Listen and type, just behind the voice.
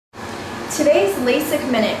Today's Lasik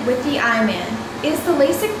Minute with the Eye Man. Is the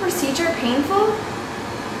Lasik procedure painful?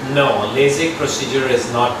 No, Lasik procedure is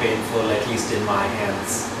not painful, at least in my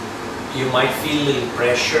hands. You might feel a little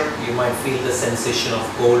pressure, you might feel the sensation of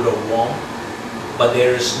cold or warm, but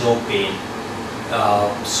there is no pain.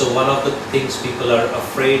 So one of the things people are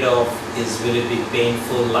afraid of is, will it be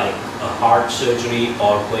painful like a heart surgery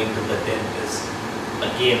or going to the dentist?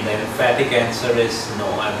 Again, the emphatic answer is no.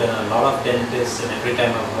 I've done a lot of dentists and every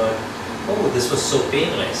time I've heard, oh, this was so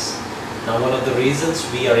painless. Now one of the reasons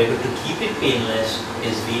we are able to keep it painless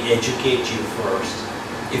is we educate you first.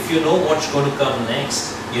 If you know what's going to come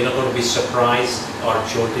next, you're not going to be surprised or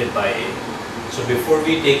jolted by it. So before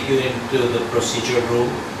we take you into the procedure room,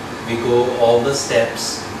 we go all the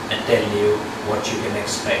steps and tell you what you can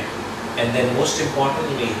expect. And then most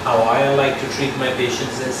importantly, how I like to treat my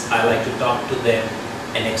patients is I like to talk to them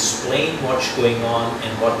and explain what's going on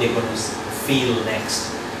and what they're going to feel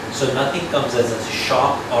next. So nothing comes as a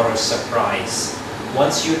shock or a surprise.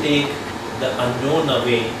 Once you take the unknown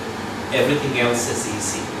away, everything else is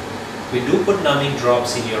easy. We do put numbing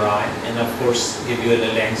drops in your eye and of course give you a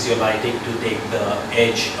little anxiolytic to take the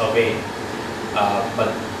edge away.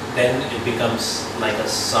 But then it becomes like a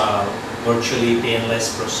virtually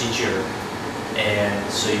painless procedure,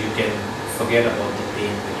 and so you can forget about the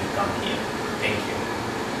pain when you come here. Thank you.